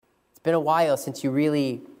been a while since you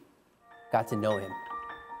really got to know him.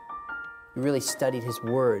 You really studied his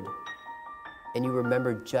word, and you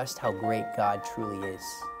remember just how great God truly is.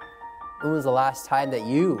 When was the last time that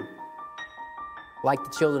you, like the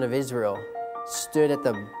children of Israel, stood at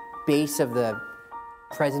the base of the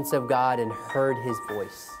presence of God and heard his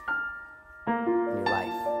voice in your life?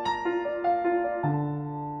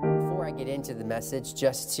 Before I get into the message,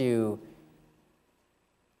 just to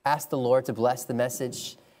ask the Lord to bless the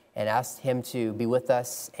message and ask him to be with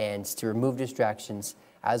us and to remove distractions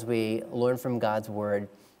as we learn from God's word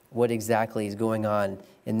what exactly is going on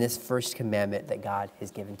in this first commandment that God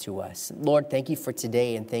has given to us. Lord, thank you for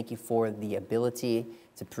today, and thank you for the ability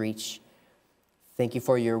to preach. Thank you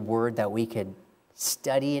for your word that we could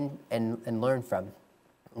study and learn from.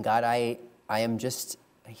 God, I am just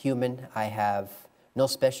a human. I have no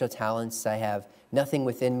special talents. I have nothing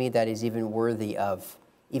within me that is even worthy of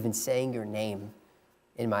even saying your name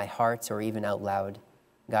in my heart or even out loud.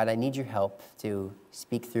 God, I need your help to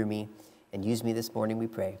speak through me and use me this morning, we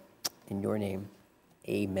pray. In your name,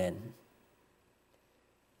 amen.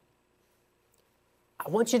 I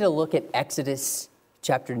want you to look at Exodus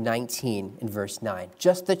chapter 19 and verse 9,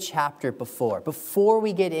 just the chapter before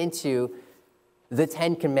we get into the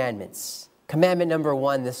 10 commandments. Commandment number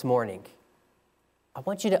 1 this morning. I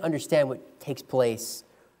want you to understand what takes place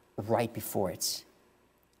right before it.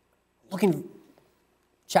 Look in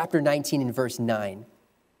chapter 19 and verse 9.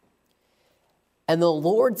 And the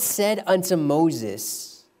Lord said unto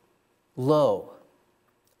Moses, Lo,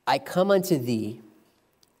 I come unto thee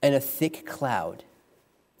in a thick cloud,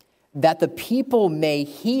 that the people may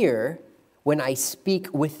hear when I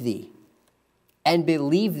speak with thee, and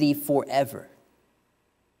believe thee forever.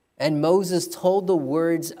 And Moses told the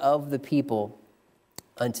words of the people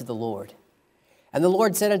unto the Lord. And the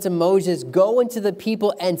Lord said unto Moses, Go unto the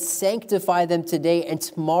people and sanctify them today and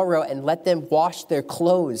tomorrow, and let them wash their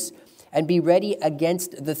clothes, and be ready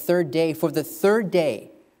against the third day. For the third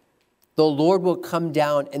day the Lord will come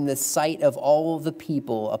down in the sight of all the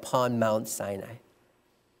people upon Mount Sinai.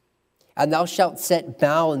 And thou shalt set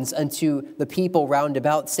bounds unto the people round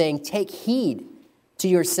about, saying, Take heed to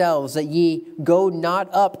yourselves that ye go not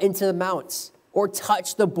up into the mounts, or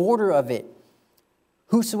touch the border of it.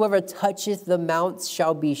 Whosoever toucheth the mounts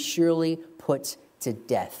shall be surely put to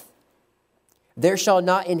death. There shall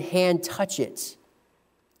not an hand touch it,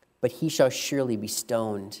 but he shall surely be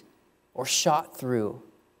stoned or shot through.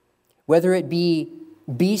 Whether it be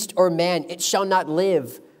beast or man, it shall not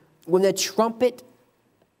live. When the trumpet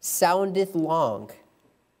soundeth long,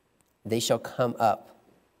 they shall come up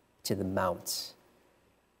to the mount.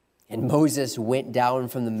 And Moses went down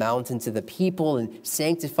from the mountain to the people and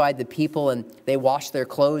sanctified the people, and they washed their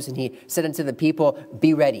clothes. And he said unto the people,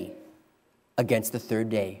 Be ready against the third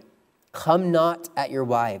day. Come not at your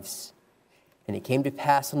wives. And it came to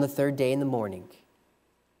pass on the third day in the morning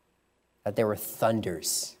that there were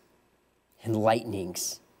thunders and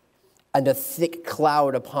lightnings and a thick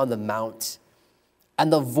cloud upon the mount,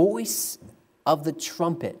 and the voice of the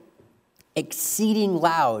trumpet exceeding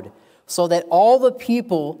loud, so that all the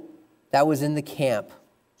people that was in the camp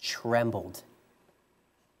trembled.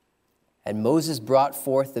 And Moses brought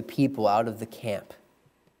forth the people out of the camp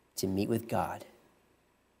to meet with God.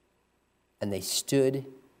 And they stood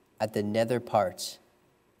at the nether part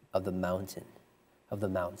of the mountain, of the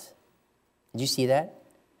mount. Did you see that?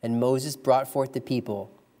 And Moses brought forth the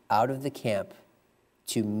people out of the camp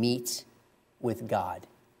to meet with God.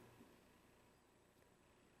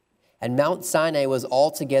 And Mount Sinai was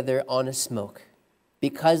altogether on a smoke,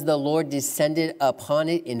 because the Lord descended upon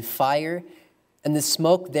it in fire, and the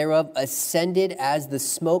smoke thereof ascended as the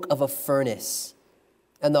smoke of a furnace.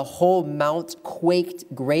 And the whole mount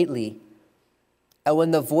quaked greatly. And when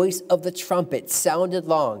the voice of the trumpet sounded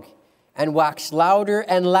long, and waxed louder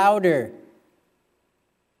and louder,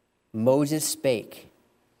 Moses spake,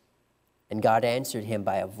 and God answered him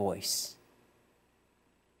by a voice.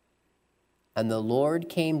 And the Lord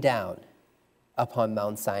came down upon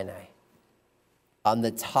Mount Sinai, on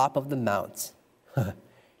the top of the mount,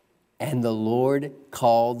 and the Lord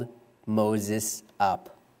called Moses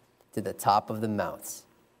up to the top of the mount,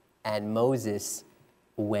 and Moses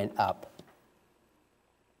went up.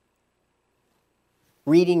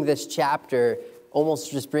 Reading this chapter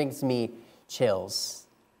almost just brings me chills.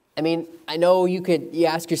 I mean, I know you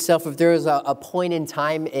ask yourself if there was a point in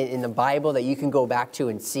time in the Bible that you can go back to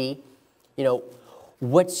and see,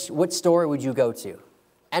 what story would you go to?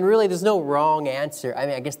 And really, there's no wrong answer. I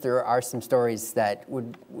mean, I guess there are some stories that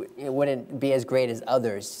wouldn't be as great as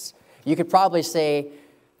others. You could probably say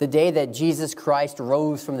the day that Jesus Christ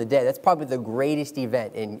rose from the dead. That's probably the greatest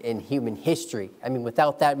event in human history. I mean,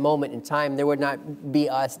 without that moment in time, there would not be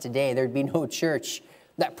us today. There'd be no church.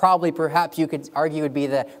 That probably, perhaps you could argue, would be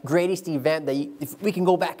the greatest event that if we can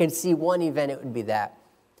go back and see one event, it would be that.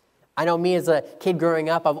 I know me as a kid growing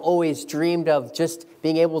up, I've always dreamed of just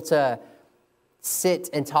being able to sit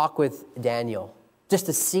and talk with Daniel, just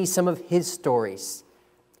to see some of his stories,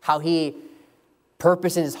 how he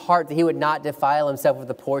purposed in his heart that he would not defile himself with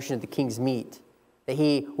a portion of the king's meat, that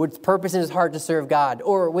he would purpose in his heart to serve God,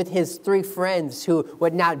 or with his 3 friends who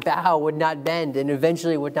would not bow, would not bend, and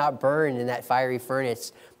eventually would not burn in that fiery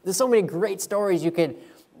furnace. There's so many great stories you could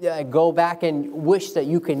go back and wish that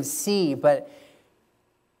you can see, but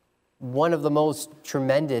one of the most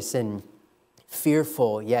tremendous and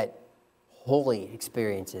fearful yet holy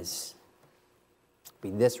experiences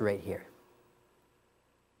be this right here.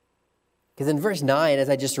 Because in verse 9, as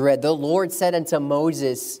I just read, the Lord said unto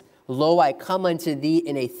Moses, Lo, I come unto thee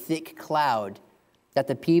in a thick cloud, that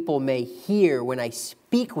the people may hear when I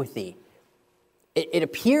speak with thee. It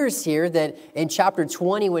appears here that in chapter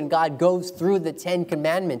 20, when God goes through the 10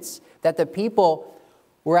 commandments, that the people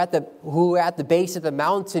who were at the base of the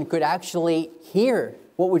mountain could actually hear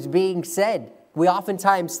what was being said. We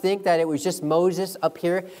oftentimes think that it was just Moses up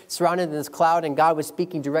here surrounded in this cloud and God was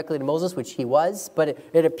speaking directly to Moses, which he was. But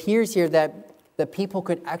it appears here that the people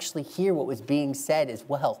could actually hear what was being said as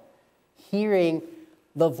well, hearing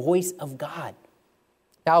the voice of God.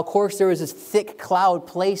 Now, of course, there was this thick cloud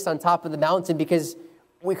placed on top of the mountain because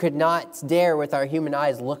we could not dare with our human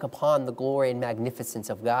eyes look upon the glory and magnificence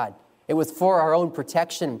of God. It was for our own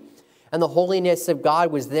protection. And the holiness of God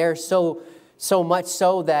was there so much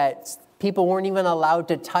so that people weren't even allowed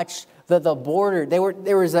to touch the border.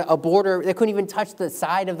 There was a border. They couldn't even touch the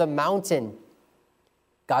side of the mountain.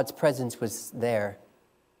 God's presence was there.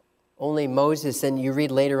 Only Moses, and you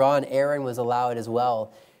read later on, Aaron was allowed as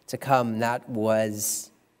well to come. That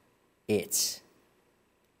was it.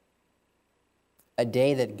 A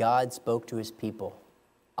day that God spoke to his people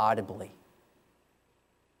audibly.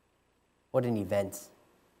 What an event.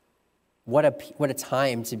 What a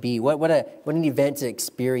time to be. What an event to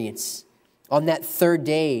experience. On that third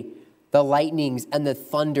day, the lightnings and the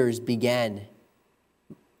thunders began.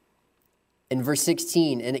 In verse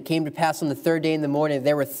 16, and it came to pass on the third day in the morning,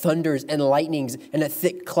 there were thunders and lightnings and a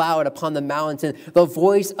thick cloud upon the mountain, the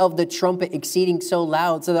voice of the trumpet exceeding so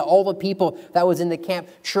loud, so that all the people that was in the camp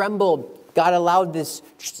trembled. God allowed this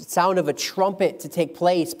sound of a trumpet to take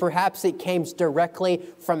place. Perhaps it came directly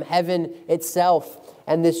from heaven itself.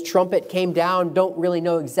 And this trumpet came down. Don't really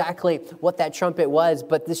know exactly what that trumpet was,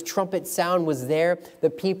 but this trumpet sound was there. The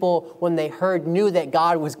people, when they heard, knew that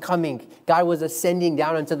God was coming. God was ascending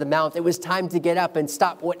down onto the mount. It was time to get up and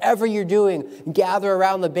stop whatever you're doing. Gather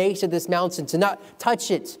around the base of this mountain to not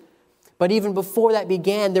touch it. But even before that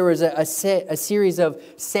began, there was a series of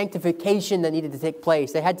sanctification that needed to take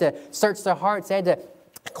place. They had to search their hearts. They had to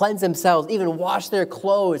cleanse themselves, even wash their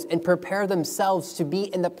clothes, and prepare themselves to be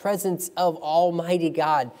in the presence of Almighty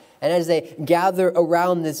God. And as they gather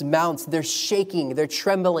around this mount, they're shaking, they're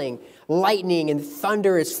trembling. Lightning and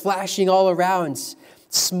thunder is flashing all around.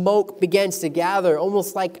 Smoke begins to gather,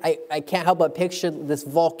 almost like I can't help but picture this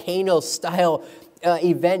volcano-style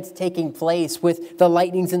event taking place with the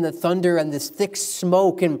lightnings and the thunder and this thick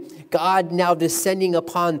smoke and God now descending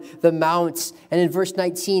upon the mounts. And in verse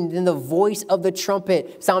 19, then the voice of the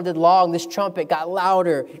trumpet sounded long. This trumpet got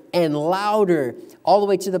louder and louder, all the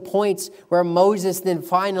way to the point where Moses then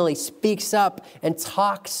finally speaks up and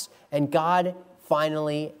talks, and God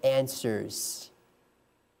finally answers.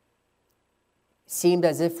 Seemed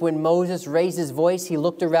as if when Moses raised his voice, he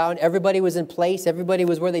looked around. Everybody was in place. Everybody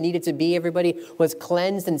was where they needed to be. Everybody was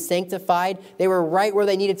cleansed and sanctified. They were right where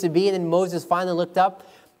they needed to be. And then Moses finally looked up.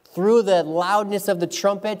 Through the loudness of the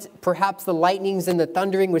trumpet, perhaps the lightnings and the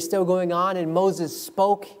thundering were still going on, and Moses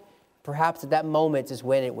spoke. Perhaps at that moment is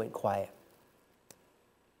when it went quiet.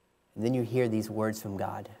 And then you hear these words from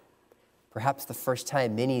God. Perhaps the first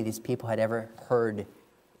time many of these people had ever heard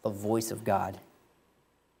the voice of God.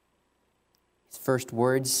 His first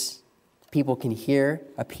words people can hear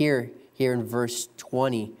appear here in verse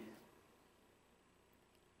 20.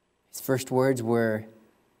 His first words were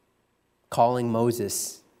calling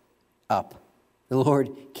Moses up. The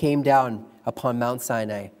Lord came down upon Mount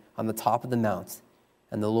Sinai on the top of the mount,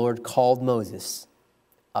 and the Lord called Moses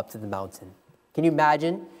up to the mountain. Can you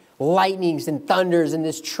imagine? Lightnings and thunders and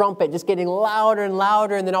this trumpet just getting louder and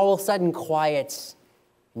louder, and then all of a sudden quiet.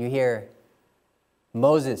 And you hear,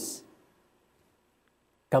 Moses,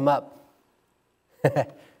 come up.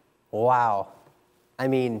 Wow. I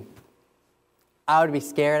mean, I would be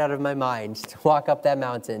scared out of my mind to walk up that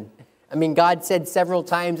mountain. I mean, God said several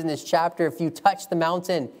times in this chapter, if you touch the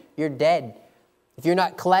mountain, you're dead. If you're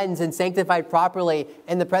not cleansed and sanctified properly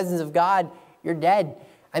in the presence of God, you're dead.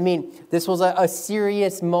 I mean, this was a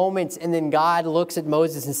serious moment. And then God looks at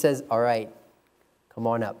Moses and says, all right, come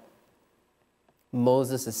on up.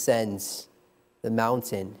 Moses ascends the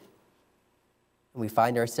mountain. And we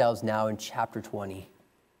find ourselves now in chapter 20.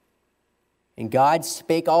 And God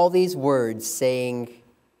spake all these words, saying,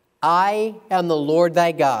 I am the Lord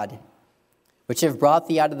thy God, which have brought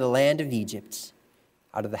thee out of the land of Egypt,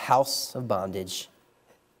 out of the house of bondage.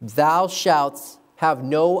 Thou shalt have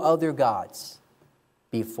no other gods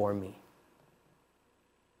before me.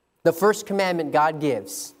 The first commandment God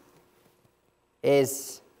gives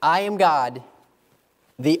is, I am God,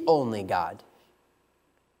 the only God.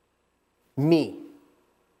 Me,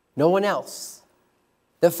 no one else.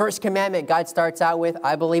 The first commandment God starts out with,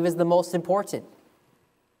 I believe, is the most important.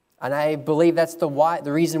 And I believe that's the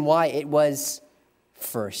reason why it was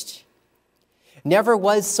first. Never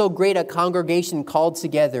was so great a congregation called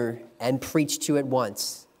together and preached to at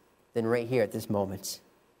once than right here at this moment.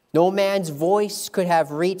 No man's voice could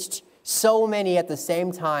have reached so many at the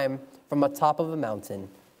same time from atop of a mountain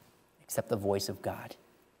except the voice of God.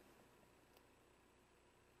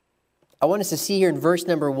 I want us to see here in verse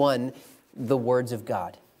number 1, the words of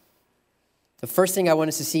God. The first thing I want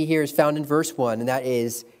us to see here is found in verse 1, and that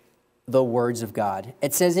is the words of God.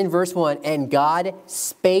 It says in verse 1, and God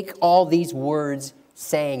spake all these words,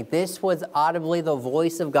 saying, this was audibly the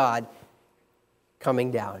voice of God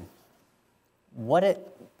coming down. What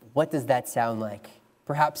does that sound like?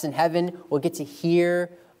 Perhaps in heaven we'll get to hear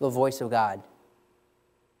the voice of God.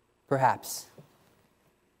 Perhaps.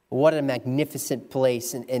 What a magnificent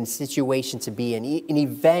place and situation to be in, an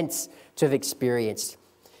event to have experienced.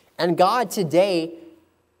 And God today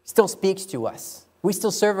still speaks to us. We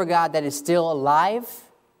still serve a God that is still alive.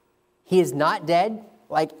 He is not dead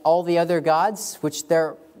like all the other gods, which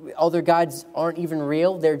other gods aren't even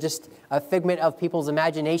real. They're just a figment of people's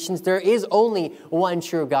imaginations. There is only one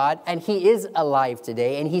true God, and he is alive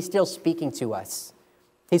today, and he's still speaking to us.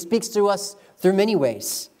 He speaks to us through many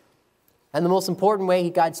ways. And the most important way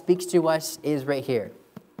God speaks to us is right here,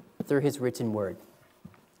 through his written word.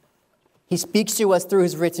 He speaks to us through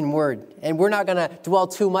his written word. And we're not going to dwell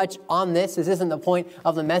too much on this. This isn't the point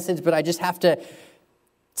of the message, but I just have to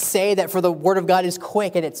say that for the word of God is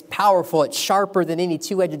quick and it's powerful. It's sharper than any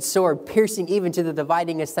two-edged sword, piercing even to the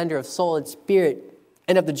dividing asunder of soul and spirit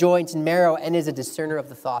and of the joints and marrow, and is a discerner of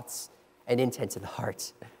the thoughts and intents of the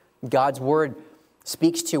heart. God's word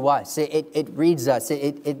speaks to us. It reads us.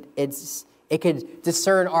 It could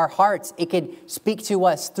discern our hearts. It could speak to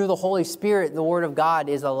us through the Holy Spirit. The word of God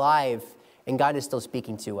is alive, and God is still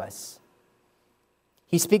speaking to us.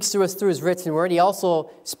 He speaks to us through his written word. He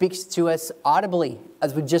also speaks to us audibly,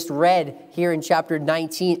 as we just read here in chapter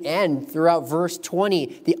 19 and throughout verse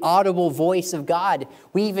 20, the audible voice of God.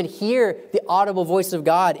 We even hear the audible voice of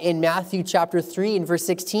God in Matthew chapter 3 and verse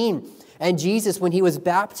 16. And Jesus, when he was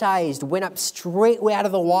baptized, went up straightway out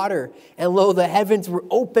of the water, and lo, the heavens were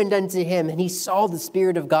opened unto him, and he saw the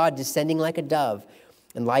Spirit of God descending like a dove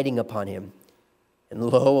and lighting upon him. And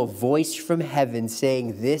lo, a voice from heaven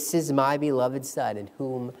saying, this is my beloved Son, in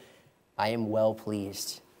whom I am well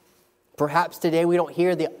pleased. Perhaps today we don't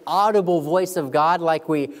hear the audible voice of God like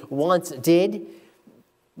we once did.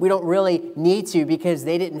 We don't really need to, because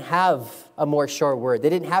they didn't have a more short word. They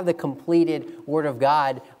didn't have the completed word of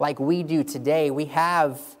God like we do today. We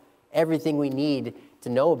have everything we need to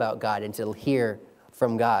know about God and to hear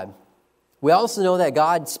from God. We also know that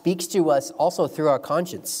God speaks to us also through our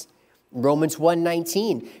conscience. Romans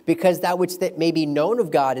 1:19, because that which that may be known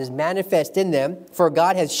of God is manifest in them, for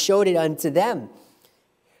God has showed it unto them.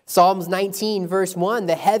 Psalms 19 verse 1,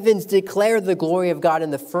 the heavens declare the glory of God,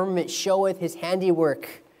 and the firmament showeth his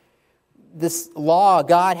handiwork. This law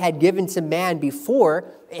God had given to man before,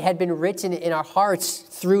 it had been written in our hearts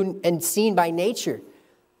through and seen by nature.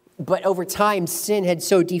 But over time, sin had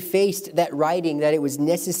so defaced that writing that it was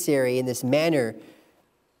necessary in this manner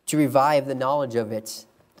to revive the knowledge of it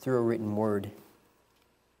through a written word.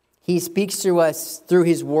 He speaks to us through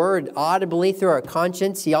his word audibly, through our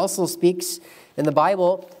conscience. He also speaks in the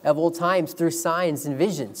Bible of old times through signs and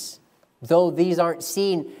visions. Though these aren't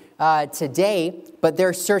seen today, but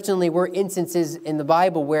there certainly were instances in the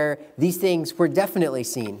Bible where these things were definitely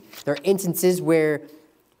seen. There are instances where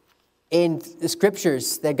in the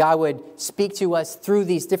scriptures that God would speak to us through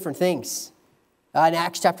these different things. In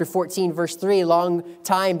Acts chapter 14, verse 3, long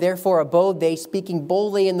time therefore abode they, speaking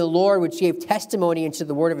boldly in the Lord, which gave testimony unto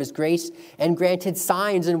the word of his grace, and granted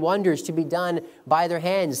signs and wonders to be done by their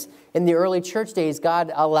hands. In the early church days,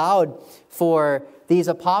 God allowed for these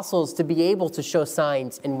apostles to be able to show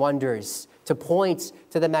signs and wonders, to point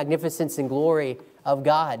to the magnificence and glory of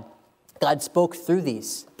God. God spoke through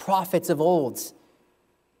these prophets of old.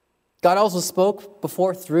 God also spoke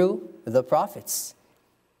before through the prophets.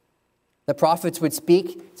 The prophets would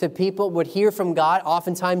speak to people, would hear from God,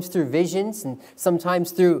 oftentimes through visions and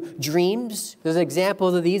sometimes through dreams. There's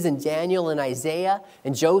examples of these in Daniel and Isaiah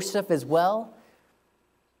and Joseph as well.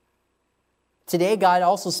 Today, God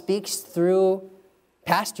also speaks through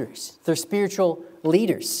pastors, through spiritual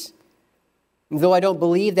leaders. Though I don't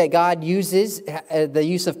believe that God uses the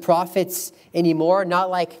use of prophets anymore, not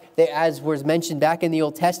like as was mentioned back in the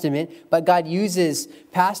Old Testament, but God uses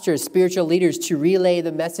pastors, spiritual leaders, to relay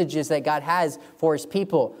the messages that God has for his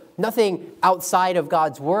people. Nothing outside of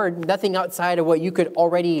God's word, nothing outside of what you could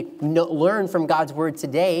already learn from God's word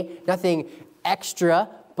today, nothing extra,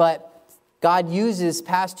 but God uses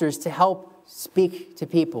pastors to help speak to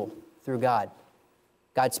people through God.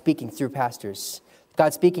 God speaking through pastors.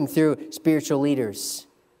 God speaking through spiritual leaders.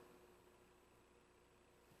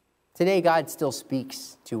 Today, God still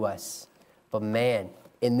speaks to us. But man,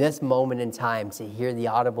 in this moment in time, to hear the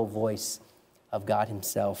audible voice of God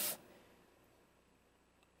himself,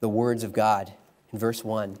 the words of God in verse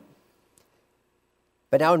 1.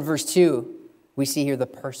 But now in verse 2, we see here the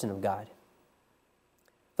person of God.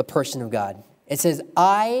 The person of God. It says,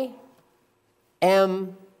 I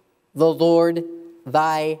am the Lord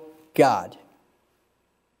thy God.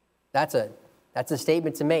 That's a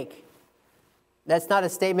statement to make. That's not a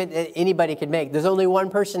statement that anybody could make. There's only one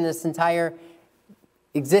person in this entire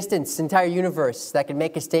existence, entire universe, that can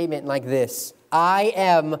make a statement like this. I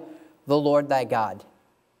am the Lord thy God.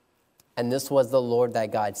 And this was the Lord thy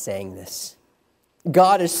God saying this.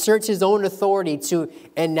 God asserts his own authority to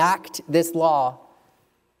enact this law.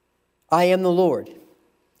 I am the Lord.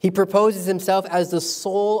 He proposes himself as the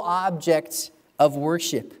sole object of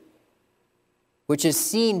worship, which is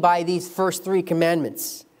seen by these first three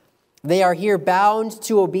commandments. They are here bound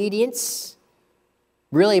to obedience,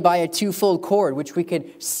 really by a twofold cord, which we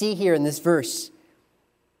could see here in this verse.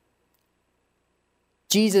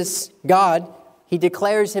 Jesus, God, he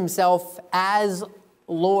declares himself as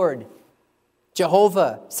Lord,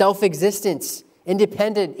 Jehovah, self-existent,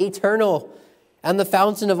 independent, eternal, and the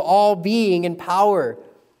fountain of all being and power.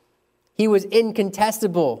 He was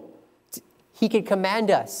incontestable. He could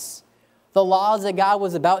command us. The laws that God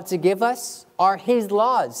was about to give us are his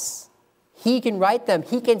laws. He can write them.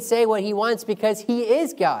 He can say what he wants because he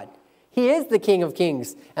is God. He is the King of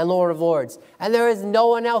kings and Lord of lords. And there is no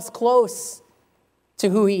one else close to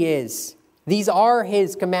who he is. These are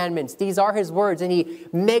his commandments. These are his words. And he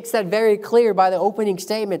makes that very clear by the opening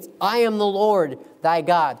statements. I am the Lord thy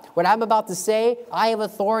God. What I'm about to say, I have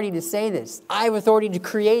authority to say this. I have authority to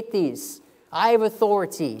create these. I have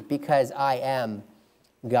authority because I am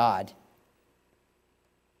God.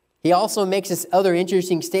 He also makes this other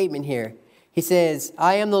interesting statement here. He says,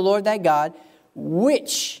 I am the Lord thy God,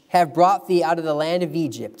 which have brought thee out of the land of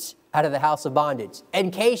Egypt, out of the house of bondage.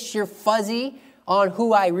 In case you're fuzzy on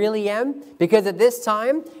who I really am, because at this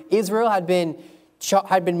time, Israel had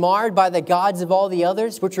been marred by the gods of all the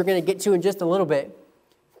others, which we're going to get to in just a little bit.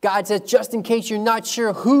 God says, just in case you're not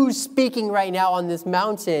sure who's speaking right now on this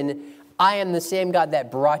mountain, I am the same God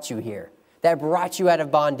that brought you here, that brought you out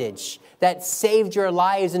of bondage, that saved your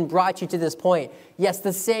lives and brought you to this point. Yes,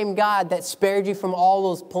 the same God that spared you from all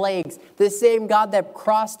those plagues, the same God that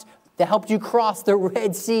helped you cross the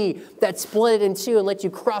Red Sea, that split it in two and let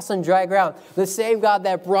you cross on dry ground, the same God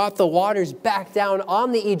that brought the waters back down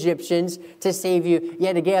on the Egyptians to save you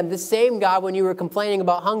yet again, the same God, when you were complaining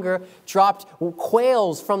about hunger, dropped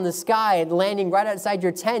quails from the sky and landing right outside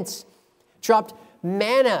your tent, dropped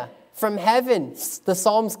manna from heaven. The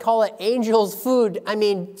Psalms call it angels' food. I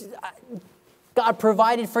mean, God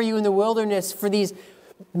provided for you in the wilderness for these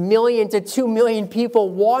 1 million to 2 million people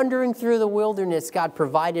wandering through the wilderness. God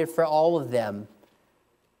provided for all of them.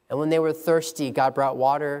 And when they were thirsty, God brought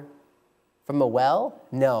water from a well?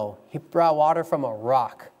 No, he brought water from a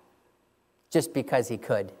rock just because he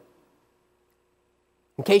could.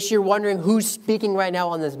 In case you're wondering who's speaking right now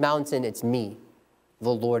on this mountain, it's me, the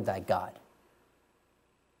Lord thy God.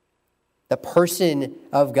 The person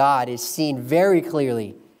of God is seen very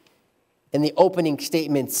clearly in the opening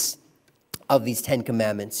statements of these 10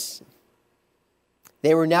 commandments.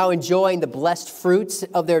 They were now enjoying the blessed fruits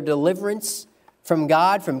of their deliverance from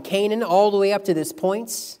God, from Canaan, all the way up to this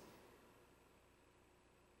point.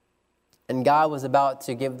 And God was about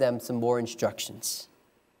to give them some more instructions.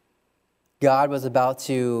 God was about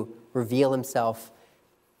to reveal himself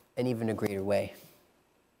in even a greater way.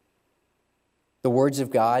 The words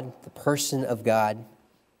of God, the person of God.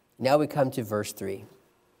 Now we come to verse 3.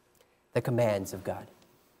 The commands of God.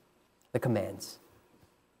 The commands.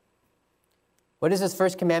 What is this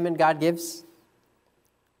first commandment God gives?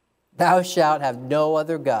 Thou shalt have no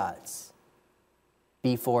other gods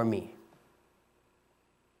before me.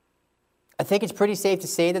 I think it's pretty safe to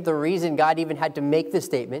say that the reason God even had to make this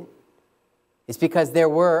statement is because there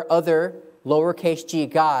were other lowercase g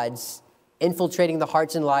gods infiltrating the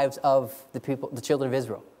hearts and lives of the people, the children of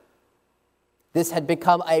Israel. This had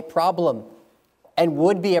become a problem and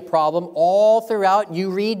would be a problem all throughout. You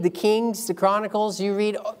read the Kings, the Chronicles, you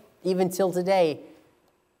read even till today.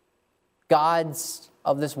 Gods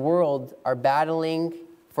of this world are battling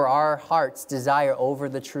for our heart's desire over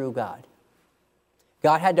the true God.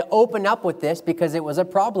 God had to open up with this because it was a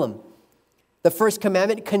problem. The first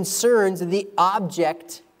commandment concerns the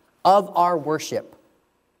object of our worship,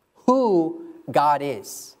 who God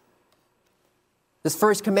is. This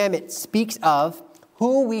first commandment speaks of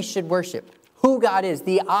who we should worship, who God is,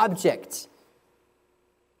 the object.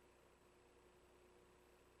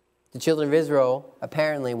 The children of Israel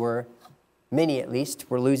apparently were, many at least,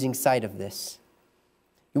 were losing sight of this.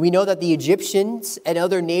 We know that the Egyptians and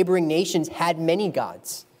other neighboring nations had many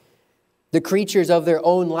gods. The creatures of their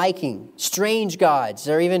own liking, strange gods,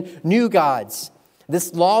 or even new gods.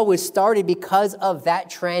 This law was started because of that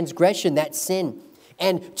transgression, that sin.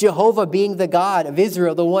 And Jehovah being the God of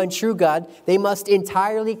Israel, the one true God, they must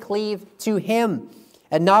entirely cleave to him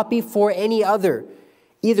and not before any other,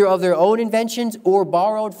 either of their own inventions or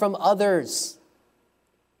borrowed from others.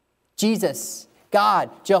 Jesus, God,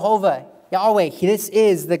 Jehovah, Yahweh, this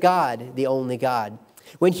is the God, the only God.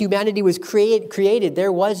 When humanity was created,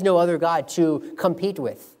 there was no other God to compete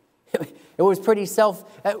with. It was pretty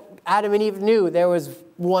Adam and Eve knew there was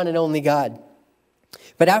one and only God.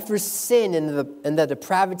 But after sin and the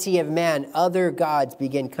depravity of man, other gods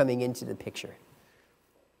began coming into the picture.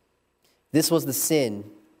 This was the sin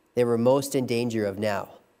they were most in danger of now,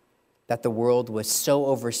 that the world was so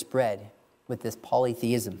overspread with this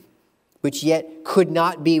polytheism, which yet could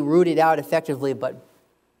not be rooted out effectively but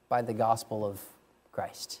by the gospel of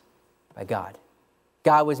Christ, by God.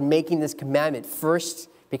 God was making this commandment first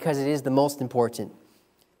because it is the most important.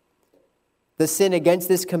 The sin against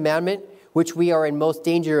this commandment, which we are in most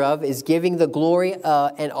danger of, is giving the glory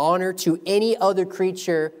and honor to any other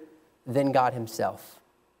creature than God himself.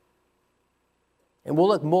 And we'll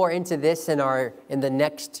look more into this in the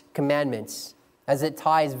next commandments, as it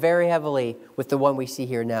ties very heavily with the one we see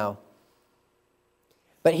here now.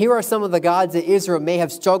 But here are some of the gods that Israel may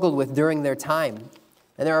have struggled with during their time.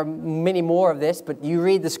 And there are many more of this, but you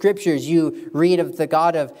read the scriptures, you read of the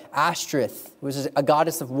god of Ashtoreth, which is a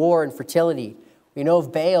goddess of war and fertility. We know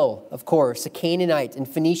of Baal, of course, a Canaanite and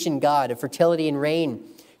Phoenician god of fertility and rain.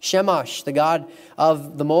 Shamash, the god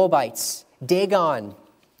of the Moabites. Dagon,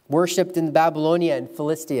 worshipped in Babylonia and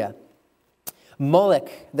Philistia.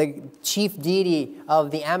 Moloch, the chief deity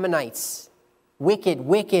of the Ammonites. Wicked,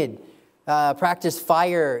 practiced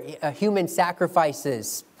fire, human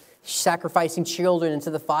sacrifices, sacrificing children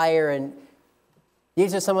into the fire. And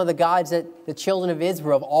these are some of the gods that the children of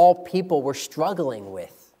Israel, of all people, were struggling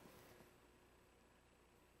with.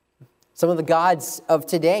 Some of the gods of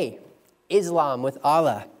today, Islam with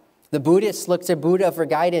Allah. The Buddhists look to Buddha for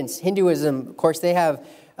guidance. Hinduism, of course, they have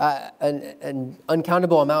an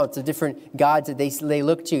uncountable amount of different gods that they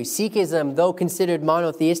look to. Sikhism, though considered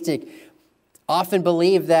monotheistic, often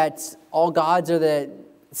believe that all gods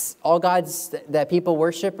that people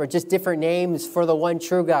worship are just different names for the one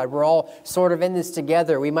true God. We're all sort of in this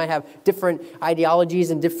together. We might have different ideologies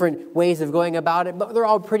and different ways of going about it, but they're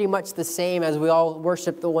all pretty much the same as we all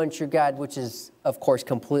worship the one true God, which is, of course,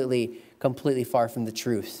 completely far from the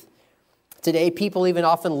truth. Today, people even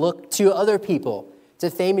often look to other people, to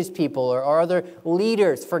famous people or other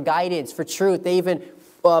leaders for guidance, for truth. They even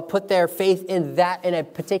put their faith in a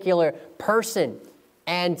particular person.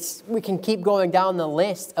 And we can keep going down the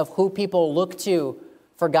list of who people look to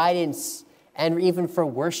for guidance and even for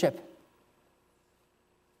worship.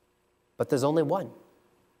 But there's only one.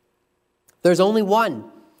 There's only one.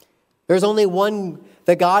 There's only one,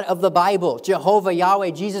 the God of the Bible, Jehovah,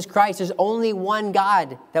 Yahweh, Jesus Christ. There's only one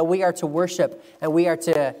God that we are to worship and we are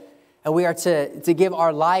to give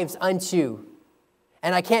our lives unto.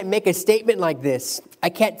 And I can't make a statement like this. I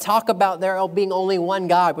can't talk about there being only one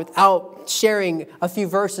God without sharing a few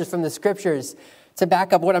verses from the scriptures. to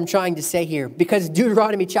back up what I'm trying to say here. Because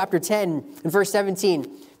Deuteronomy chapter 10 and verse 17,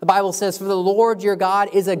 the Bible says, "For the Lord your God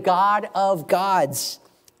is a God of gods,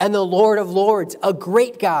 and the Lord of lords, a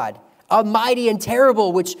great God, a mighty and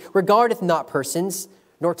terrible, which regardeth not persons,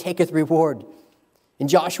 nor taketh reward." In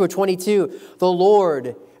Joshua 22, "The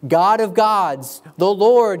Lord, God of gods, the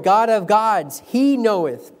Lord, God of gods, he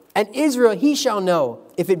knoweth, and Israel he shall know,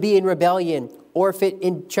 if it be in rebellion, or if it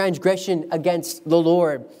in transgression against the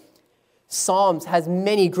Lord." Psalms has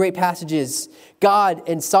many great passages. God,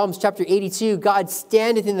 in Psalms chapter 82, "God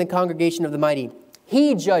standeth in the congregation of the mighty.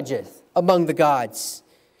 He judgeth among the gods."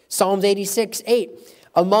 Psalms 86, 8,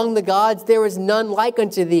 "Among the gods there is none like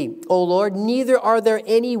unto thee, O Lord, neither are there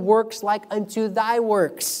any works like unto thy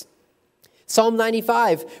works." Psalm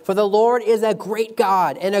 95, "For the Lord is a great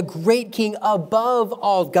God and a great King above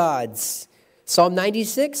all gods." Psalm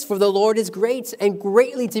 96, "For the Lord is great and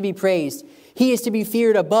greatly to be praised. He is to be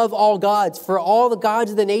feared above all gods, for all the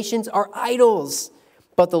gods of the nations are idols,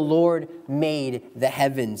 but the Lord made the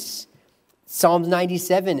heavens." Psalms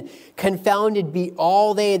 97, "Confounded be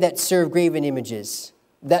all they that serve graven images,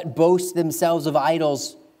 that boast themselves of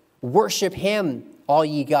idols. Worship him, all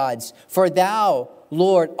ye gods. For thou,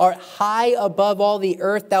 Lord, art high above all the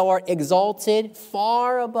earth. Thou art exalted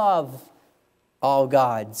far above all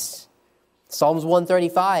gods." Psalms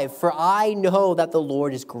 135, "For I know that the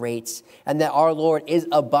Lord is great, and that our Lord is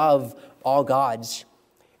above all gods."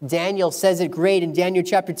 Daniel says it great in Daniel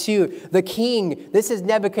chapter 2. The king, this is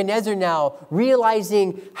Nebuchadnezzar now,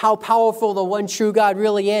 realizing how powerful the one true God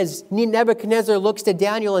really is. Nebuchadnezzar looks to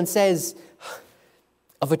Daniel and says,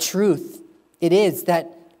 "Of a truth, it is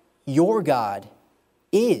that your God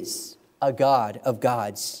is a God of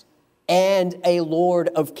gods, and a Lord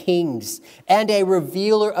of kings, and a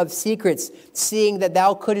revealer of secrets, seeing that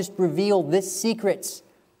thou couldst reveal this secret,"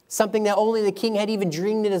 something that only the king had even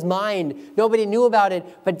dreamed in his mind. Nobody knew about it,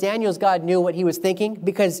 but Daniel's God knew what he was thinking,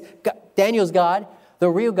 because Daniel's God, the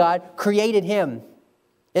real God, created him.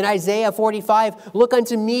 In Isaiah 45, "Look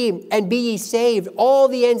unto me, and be ye saved, all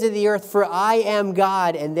the ends of the earth, for I am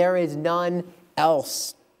God, and there is none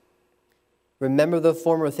else. Remember the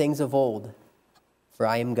former things of old, for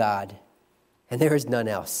I am God, and there is none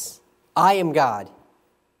else. I am God,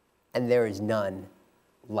 and there is none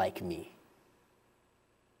like me."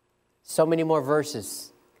 So many more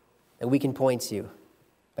verses that we can point to,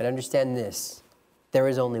 but understand this: there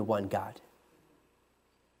is only one God.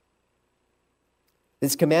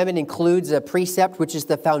 This commandment includes a precept which is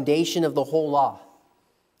the foundation of the whole law,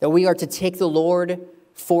 that we are to take the Lord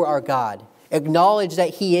for our God, acknowledge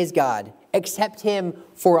that he is God, accept him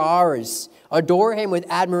for ours, adore him with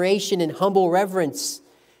admiration and humble reverence,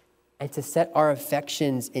 and to set our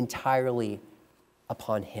affections entirely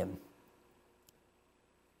upon him.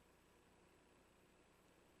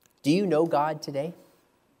 Do you know God today?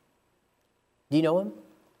 Do you know him?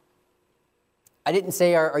 I didn't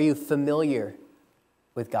say, are you familiar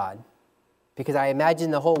with God? Because I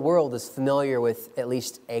imagine the whole world is familiar with at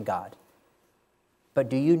least a God. But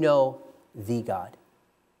do you know the God?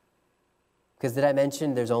 Because did I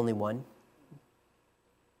mention there's only one?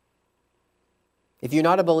 If you're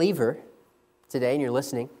not a believer today and you're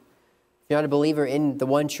listening, if you're not a believer in the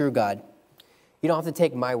one true God, you don't have to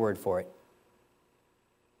take my word for it.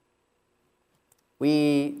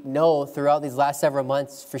 We know throughout these last several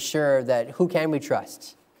months for sure that who can we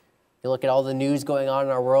trust? You look at all the news going on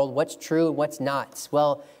in our world, what's true and what's not?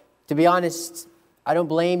 Well, to be honest, I don't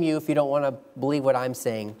blame you if you don't want to believe what I'm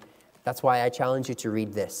saying. That's why I challenge you to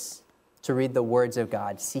read this, to read the words of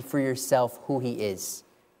God. See for yourself who he is,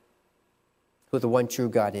 who the one true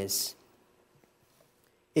God is.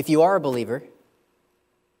 If you are a believer,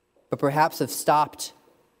 but perhaps have stopped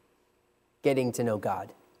getting to know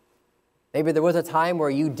God, maybe there was a time where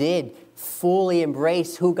you did fully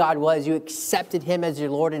embrace who God was. You accepted him as your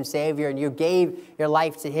Lord and Savior, and you gave your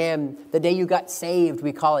life to him. The day you got saved,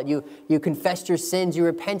 we call it. You confessed your sins. You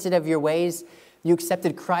repented of your ways. You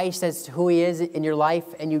accepted Christ as who he is in your life,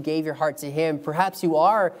 and you gave your heart to him. Perhaps you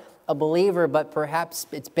are a believer, but perhaps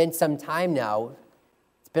it's been some time now.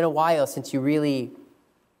 It's been a while since you really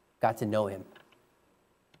got to know him.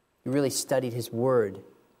 You really studied his word.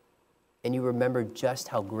 And you remember just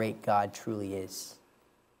how great God truly is.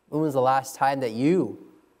 When was the last time that you,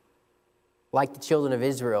 like the children of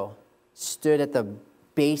Israel, stood at the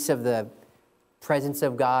base of the presence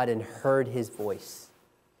of God and heard his voice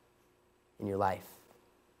in your life?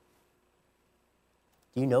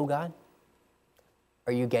 Do you know God?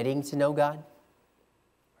 Are you getting to know God?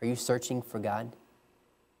 Are you searching for God?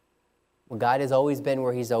 Well, God has always been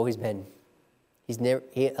where he's always been.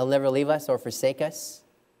 He'll never leave us or forsake us.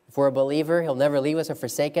 If we're a believer, he'll never leave us or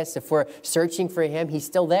forsake us. If we're searching for him, he's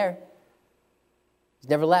still there. He's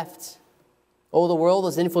never left. Oh, the world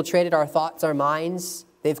has infiltrated our thoughts, our minds.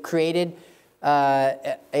 They've created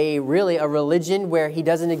a religion where he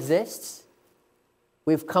doesn't exist.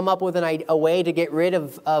 We've come up with a way to get rid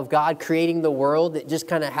of God creating the world. It just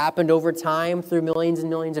kind of happened over time through millions and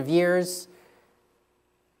millions of years.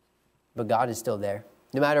 But God is still there.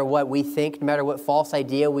 No matter what we think, no matter what false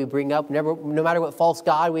idea we bring up, no matter what false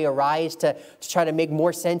God we arise to try to make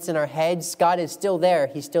more sense in our heads, God is still there.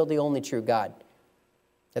 He's still the only true God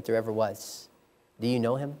that there ever was. Do you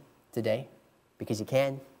know him today? Because you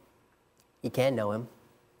can. You can know him.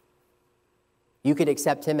 You could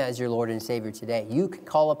accept him as your Lord and Savior today. You can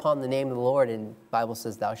call upon the name of the Lord, and the Bible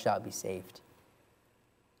says thou shalt be saved.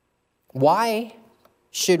 Why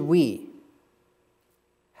should we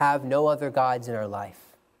have no other gods in our life?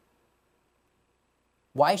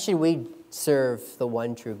 Why should we serve the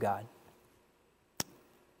one true God?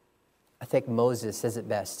 I think Moses says it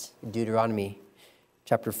best in Deuteronomy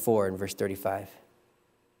chapter 4 and verse 35.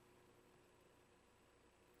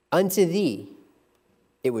 Unto thee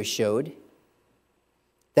it was showed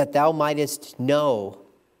that thou mightest know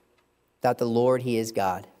that the Lord, he is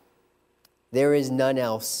God. There is none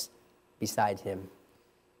else beside him.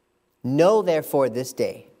 Know therefore this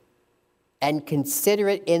day, and consider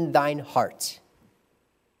it in thine heart,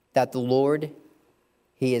 that the Lord,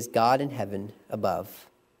 he is God in heaven above,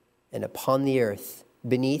 and upon the earth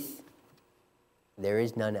beneath, there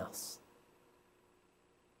is none else.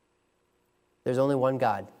 There's only one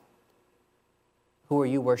God. Who are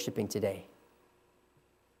you worshiping today?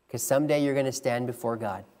 Because someday you're going to stand before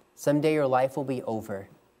God. Someday your life will be over,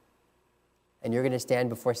 and you're going to stand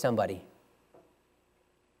before somebody.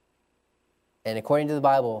 And according to the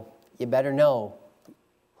Bible, you better know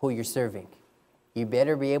who you're serving. You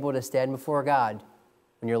better be able to stand before God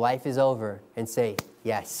when your life is over and say,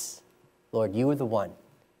 yes, Lord, you are the one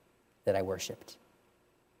that I worshiped.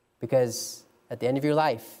 Because at the end of your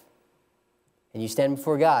life, and you stand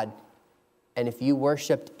before God, and if you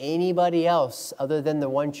worshiped anybody else other than the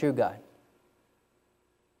one true God,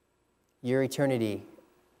 your eternity,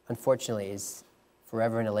 unfortunately, is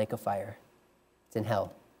forever in a lake of fire. It's in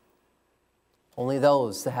hell. Only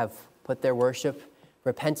those that have put their worship,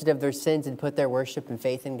 repented of their sins, and put their worship and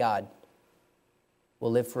faith in God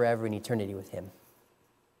will live forever in eternity with him.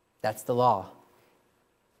 That's the law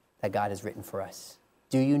that God has written for us.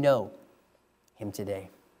 Do you know him today?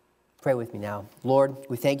 Pray with me now. Lord,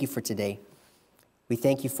 we thank you for today. We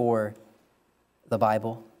thank you for the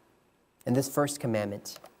Bible and this first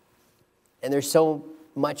commandment. And there's so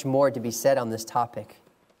much more to be said on this topic.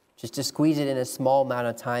 Just to squeeze it in a small amount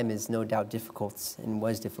of time is no doubt difficult and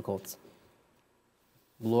was difficult.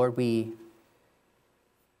 Lord, we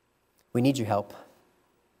need your help.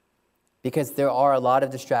 Because there are a lot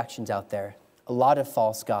of distractions out there, a lot of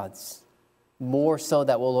false gods, more so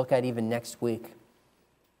that we'll look at even next week.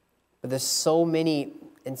 But there's so many,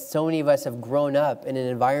 and so many of us have grown up in an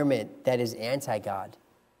environment that is anti-God,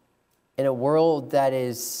 in a world that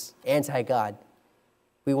is anti-God.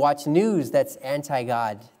 We watch news that's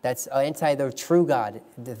anti-God, that's anti the true God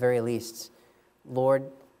at the very least. Lord,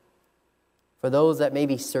 for those that may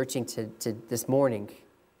be searching to this morning,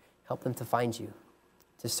 help them to find you,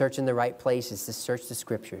 to search in the right places, to search the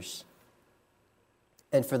scriptures.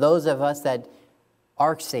 And for those of us that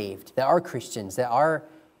are saved, that are Christians, that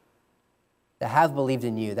have believed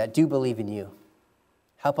in you, that do believe in you,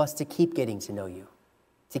 help us to keep getting to know you,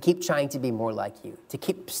 to keep trying to be more like you, to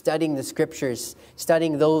keep studying the scriptures,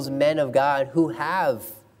 studying those men of God who have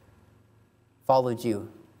followed you,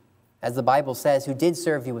 as the Bible says, who did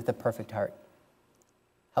serve you with a perfect heart.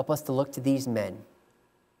 Help us to look to these men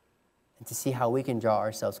and to see how we can draw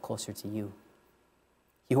ourselves closer to you.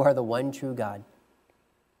 You are the one true God.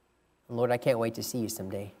 And Lord, I can't wait to see you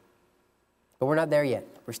someday. But we're not there yet.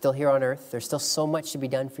 We're still here on earth. There's still so much to be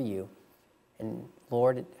done for you. And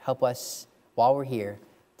Lord, help us while we're here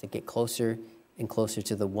to get closer and closer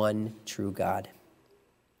to the one true God.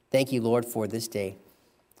 Thank you, Lord, for this day.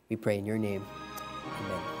 We pray in your name.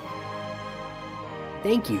 Amen.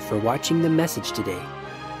 Thank you for watching the message today.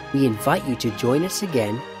 We invite you to join us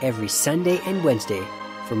again every Sunday and Wednesday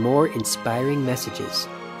for more inspiring messages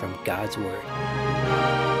from God's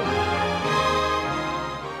Word.